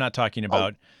state? You're not talking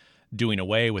about doing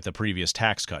away with the previous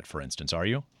tax cut, for instance, are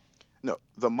you? No,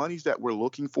 the monies that we're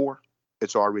looking for,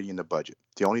 it's already in the budget.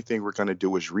 The only thing we're going to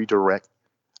do is redirect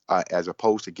as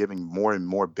opposed to giving more and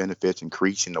more benefits,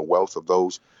 increasing the wealth of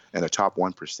those in the top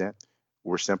 1%.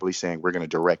 We're simply saying we're going to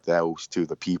direct those to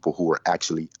the people who are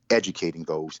actually educating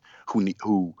those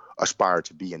who aspire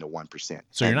to be in the 1%.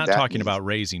 So you're not talking about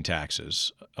raising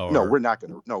taxes? Or no, we're not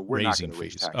going to. No, we're not raising going to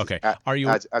raise fees. taxes. Okay. Are you?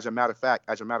 As a matter of fact,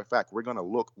 we're going to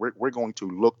look. We're going to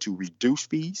look to reduce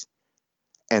fees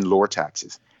and lower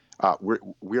taxes.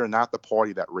 We are not the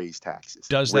party that raised taxes.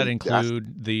 Does that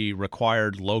include the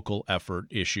required local effort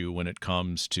issue when it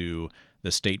comes to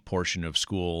the state portion of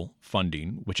school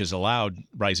funding, which has allowed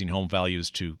rising home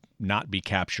values to not be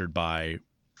captured by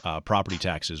property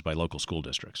taxes by local school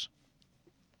districts?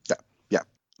 Yeah.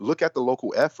 Look at the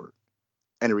local effort.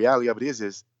 And the reality of it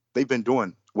is they've been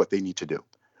doing what they need to do.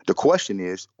 The question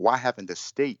is, why haven't the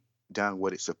state done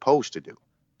what it's supposed to do?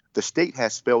 The state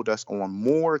has failed us on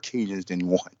more occasions than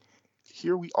one.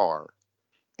 Here we are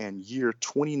in year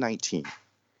 2019,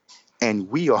 and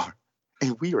we are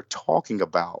talking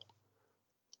about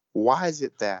why is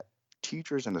it that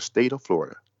teachers in the state of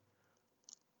Florida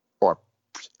are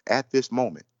at this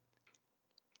moment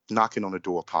knocking on the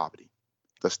door of poverty.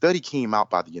 The study came out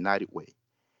by the United Way,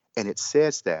 and it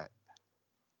says that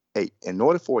in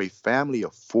order for a family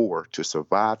of 4 to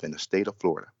survive in the state of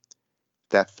Florida,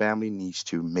 that family needs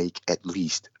to make at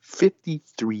least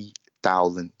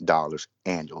 $53,000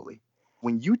 annually.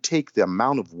 When you take the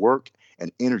amount of work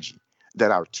and energy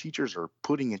that our teachers are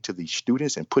putting into these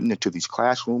students and putting into these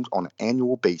classrooms on an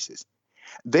annual basis,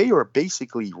 they are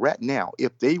basically right now,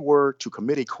 if they were to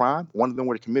commit a crime, one of them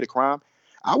were to commit a crime,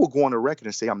 I will go on the record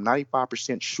and say I'm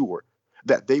 95% sure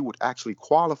that they would actually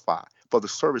qualify for the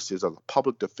services of the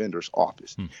public defender's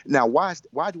office. Now, why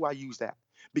do I use that?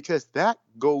 Because that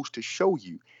goes to show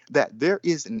you that there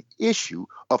is an issue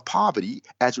of poverty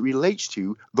as it relates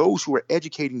to those who are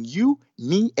educating you,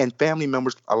 me, and family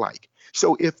members alike.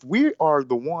 So if we are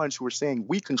the ones who are saying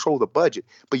we control the budget,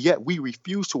 but yet we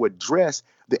refuse to address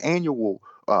the annual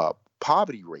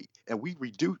poverty rate, and we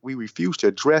refuse to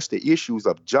address the issues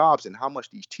of jobs and how much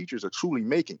these teachers are truly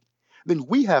making, then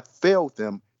we have failed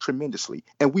them tremendously.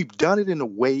 And we've done it in a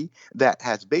way that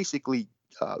has basically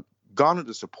garnered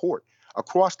the support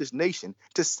across this nation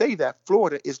to say that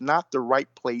Florida is not the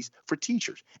right place for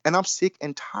teachers. And I'm sick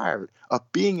and tired of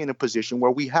being in a position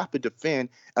where we have to defend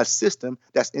a system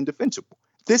that's indefensible.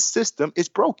 This system is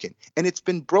broken, and it's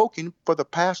been broken for the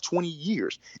past 20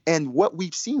 years. And what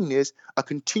we've seen is a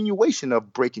continuation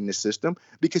of breaking the system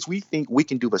because we think we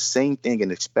can do the same thing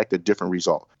and expect a different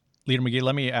result. Leader McGee,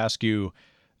 let me ask you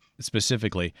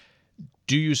specifically,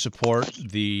 do you support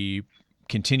the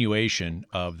continuation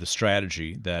of the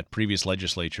strategy that previous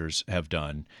legislatures have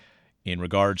done in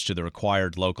regards to the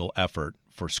required local effort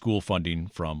for school funding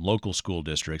from local school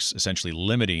districts, essentially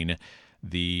limiting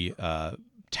the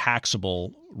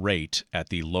taxable rate at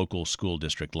the local school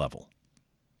district level?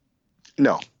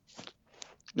 No.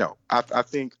 I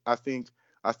think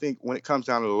when it comes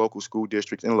down to the local school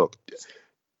districts, and look,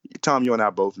 Tom, you and I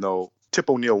both know Tip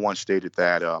O'Neill once stated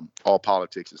that all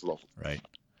politics is local. Right.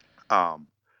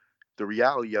 The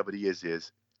reality of it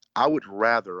is I would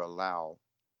rather allow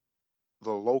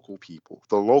the local people,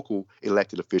 the local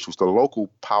elected officials, the local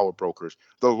power brokers,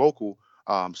 the local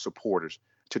supporters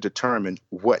to determine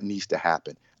what needs to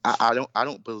happen. I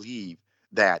don't believe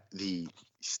that the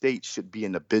state should be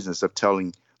in the business of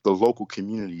telling the local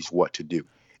communities what to do.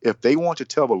 If they want to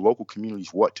tell the local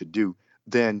communities what to do,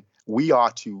 then we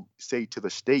ought to say to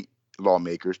the state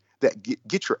lawmakers that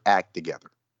get your act together.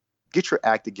 Get your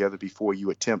act together before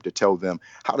you attempt to tell them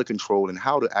how to control and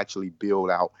how to actually build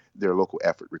out their local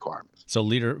effort requirements. So,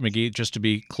 Leader McGee, just to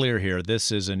be clear here,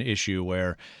 this is an issue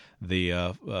where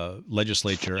the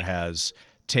legislature has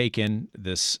taken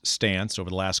this stance over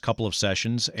the last couple of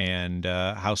sessions, and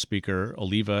House Speaker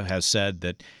Oliva has said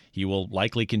that he will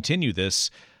likely continue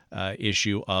this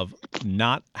issue of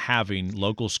not having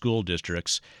local school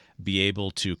districts be able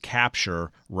to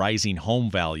capture rising home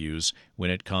values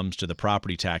when it comes to the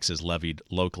property taxes levied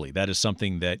locally. That is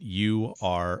something that you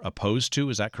are opposed to,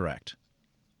 is that correct?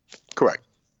 Correct.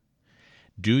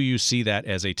 Do you see that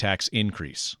as a tax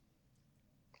increase?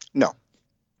 No.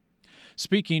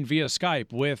 Speaking via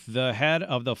Skype with the head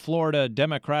of the Florida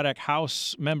Democratic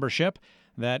House membership,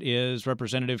 that is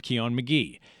Representative Keon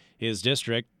McGee. His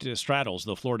district straddles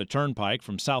the Florida Turnpike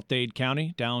from South Dade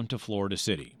County down to Florida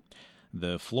City.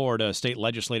 The Florida state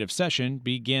legislative session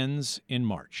begins in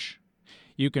March.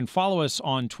 You can follow us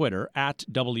on Twitter,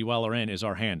 @WLRN is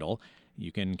our handle.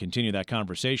 You can continue that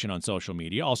conversation on social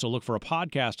media. Also look for a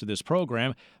podcast of this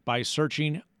program by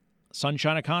searching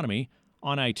Sunshine Economy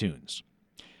on iTunes.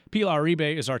 Pilar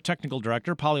Uribe is our technical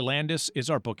director. Polly Landis is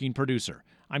our booking producer.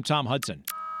 I'm Tom Hudson.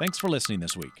 Thanks for listening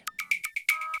this week.